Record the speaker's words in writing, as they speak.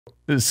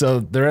So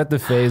they're at the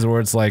phase where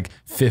it's like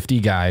 50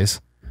 guys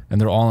and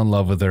they're all in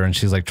love with her and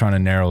she's like trying to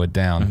narrow it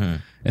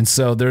down. And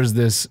so there's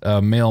this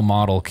male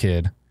model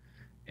kid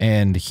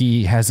and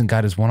he hasn't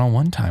got his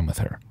one-on-one time with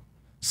her.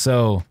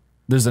 So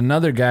there's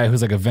another guy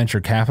who's like a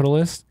venture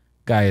capitalist.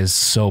 Guy is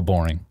so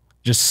boring.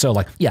 Just so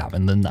like, yeah,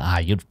 and then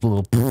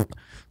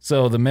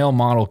so the male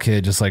model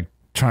kid just like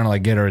trying to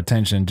like get her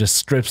attention just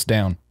strips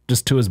down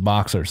just to his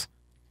boxers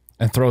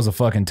and throws a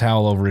fucking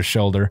towel over his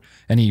shoulder.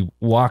 And he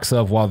walks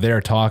up while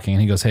they're talking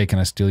and he goes, hey, can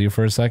I steal you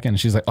for a second? And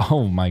she's like,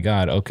 oh my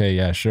God. Okay,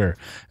 yeah, sure.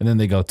 And then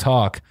they go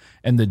talk.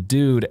 And the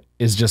dude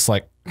is just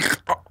like,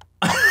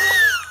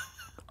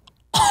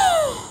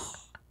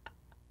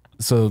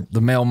 so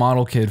the male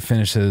model kid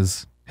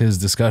finishes his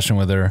discussion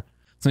with her.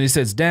 So he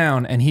sits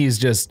down and he's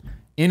just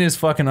in his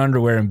fucking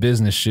underwear and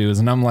business shoes.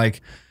 And I'm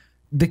like,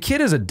 the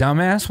kid is a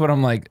dumbass, but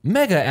I'm like,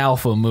 mega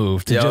alpha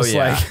move to just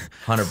like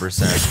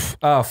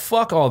 100%.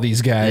 Fuck all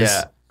these guys.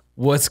 Yeah.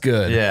 What's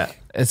good? Yeah.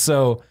 And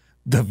so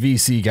the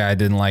VC guy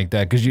didn't like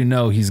that because you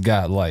know he's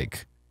got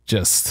like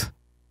just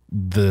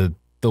the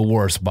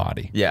worst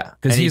body. Yeah.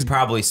 Because he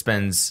probably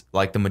spends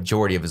like the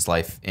majority of his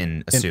life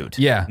in a suit.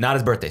 Yeah. Not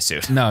his birthday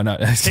suit. No. You know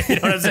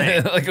what I'm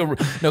saying?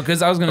 No,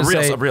 because I was going to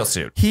say a real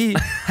suit. He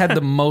had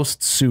the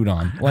most suit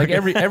on. Like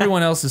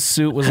everyone else's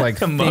suit was like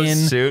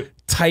thin,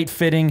 tight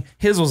fitting.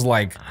 His was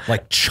like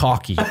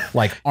chalky,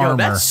 like armor. Yo,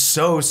 that's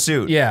so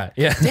suit. Yeah.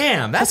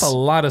 Damn, that's a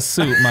lot of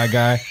suit, my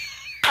guy.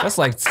 That's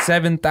like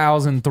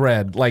 7,000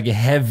 thread, like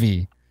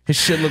heavy. His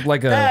shit looked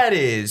like a. That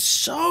is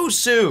so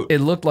suit. It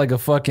looked like a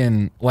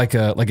fucking like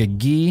a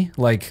gi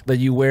like that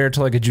you wear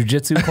to like a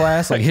jujitsu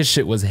class. Like his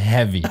shit was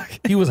heavy.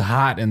 He was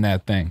hot in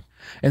that thing.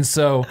 And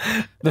so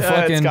the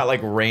fucking it's got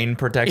like rain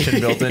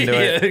protection built into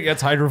it.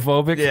 It's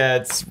hydrophobic. Yeah,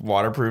 it's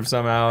waterproof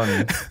somehow.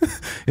 And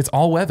it's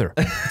all weather.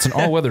 It's an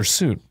all weather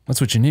suit. That's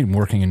what you need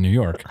working in New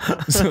York.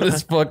 So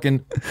this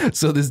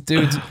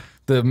dude's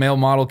the male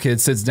model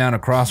kid sits down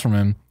across from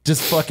him,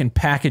 just fucking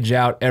package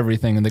out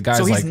everything, and the guy's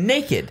like, so he's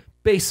naked.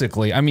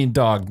 Basically, I mean,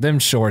 dog, them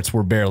shorts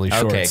were barely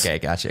shorts. Okay,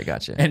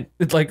 gotcha. And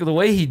it's like the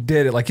way he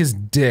did it, like his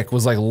dick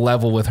was like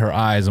level with her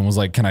eyes and was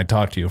like, can I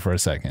talk to you for a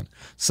second?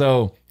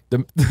 So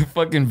the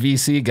fucking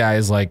VC guy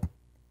is like,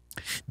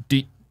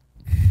 do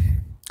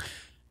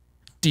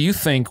you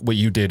think what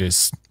you did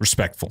is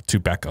respectful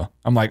to Becca?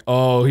 I'm like,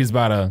 oh, he's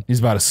about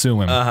to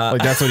sue him.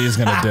 Like that's what he's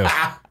gonna do.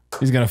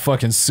 He's gonna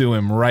fucking sue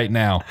him right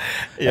now.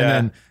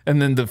 Yeah. And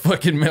then the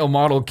fucking male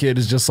model kid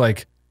is just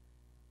like,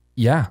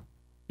 yeah.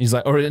 He's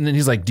like, and then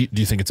he's like, do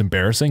you think it's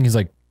embarrassing? He's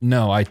like,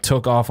 no, I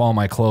took off all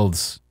my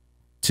clothes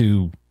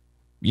to,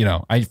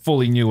 I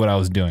fully knew what I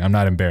was doing. I'm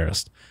not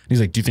embarrassed.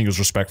 He's like, do you think it was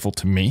respectful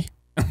to me?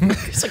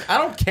 He's like, I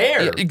don't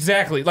care. Yeah,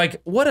 exactly.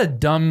 Like, what a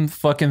dumb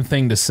fucking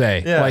thing to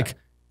say. Yeah. Like,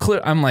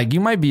 I'm like, you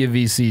might be a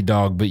VC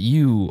dog, but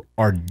you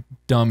are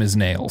dumb as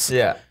nails.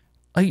 Yeah.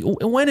 Like,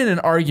 when in an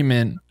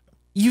argument,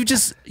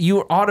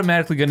 you're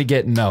automatically going to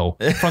get no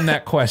from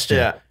that question.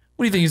 Yeah.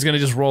 What do you think he's going to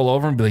just roll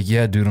over and be like,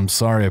 yeah, dude, I'm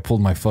sorry. I pulled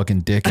my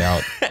fucking dick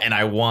out. And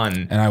I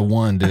won.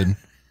 Dude.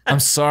 I'm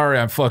sorry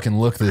I fucking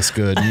look this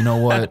good. You know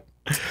what?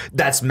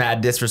 That's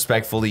mad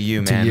disrespectful to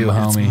you, man. To you,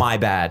 homie. It's my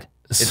bad.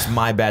 It's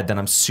my bad that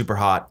I'm super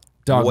hot.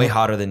 Dog, way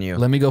hotter than you.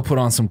 Let me go put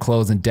on some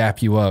clothes and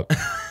dap you up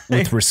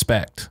with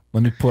respect.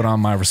 Let me put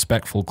on my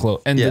respectful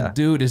clothes. And the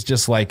dude is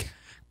just like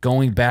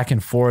going back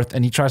and forth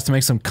and he tries to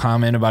make some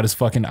comment about his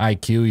fucking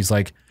IQ. He's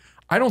like,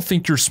 I don't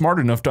think you're smart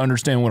enough to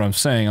understand what I'm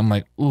saying. I'm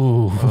like,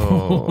 ooh.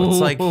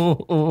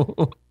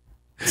 Oh,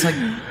 it's like,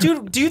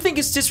 dude, do you think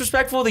it's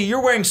disrespectful that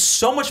you're wearing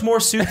so much more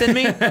suit than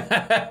me?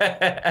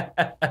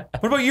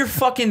 What about your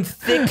fucking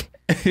thick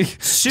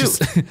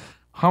suit?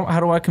 How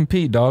do I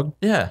compete, dog?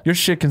 Yeah. Your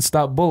shit can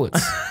stop bullets.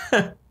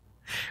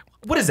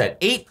 What is that,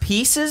 8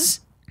 pieces?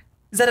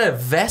 Is that a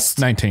vest?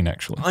 19,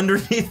 actually.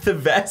 Underneath the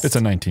vest? It's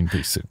a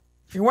 19-piece suit.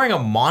 If you're wearing a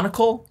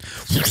monocle?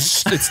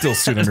 It's still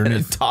suit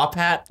underneath. A top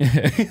hat?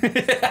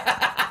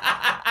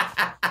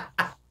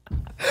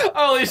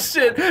 Holy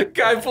shit.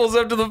 Guy pulls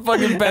up to the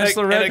fucking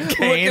Bachelorette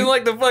looking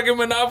like the fucking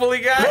Monopoly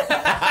guy.